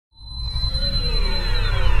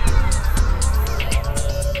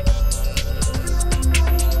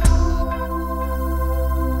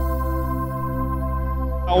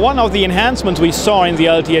one of the enhancements we saw in the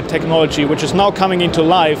LTE technology, which is now coming into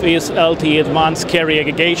life, is LTE Advanced Carrier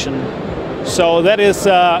Aggregation. So that is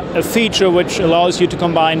a feature which allows you to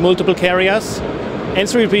combine multiple carriers. In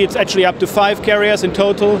 3GPP it's actually up to 5 carriers in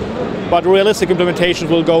total, but realistic implementation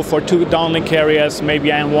will go for 2 downlink carriers,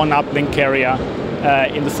 maybe and 1 uplink carrier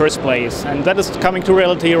in the first place. And that is coming to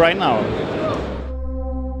reality right now.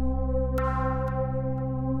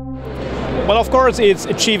 Well, of course, it's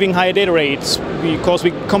achieving higher data rates because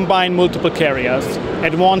we combine multiple carriers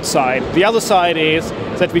at one side. The other side is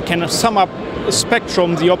that we can sum up a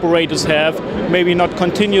spectrum the operators have, maybe not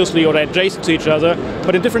continuously or adjacent to each other,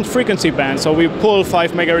 but in different frequency bands. So we pull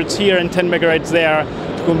 5 megahertz here and 10 megahertz there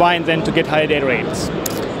to combine them to get higher data rates.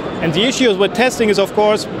 And the issue with testing is, of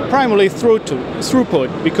course, primarily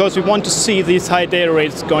throughput, because we want to see these high data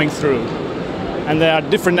rates going through. And there are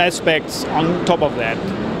different aspects on top of that.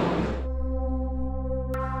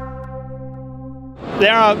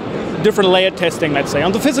 There are different layer testing, let's say.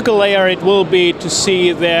 On the physical layer, it will be to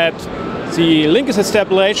see that the link is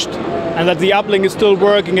established and that the uplink is still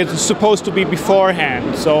working as it's supposed to be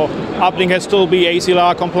beforehand. So uplink has still be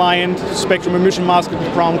ACLR compliant, spectrum emission mask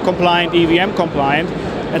compliant, EVM compliant.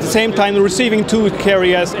 At the same time, receiving 2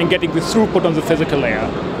 carriers and getting the throughput on the physical layer.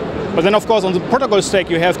 But then, of course, on the protocol stack,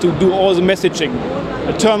 you have to do all the messaging.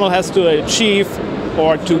 A terminal has to achieve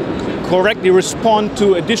or to correctly respond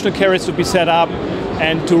to additional carriers to be set up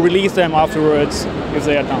and to release them afterwards if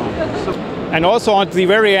they are down. And also at the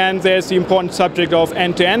very end, there's the important subject of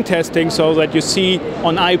end-to-end testing, so that you see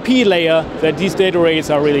on IP layer that these data rates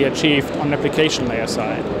are really achieved on the application layer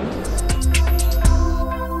side.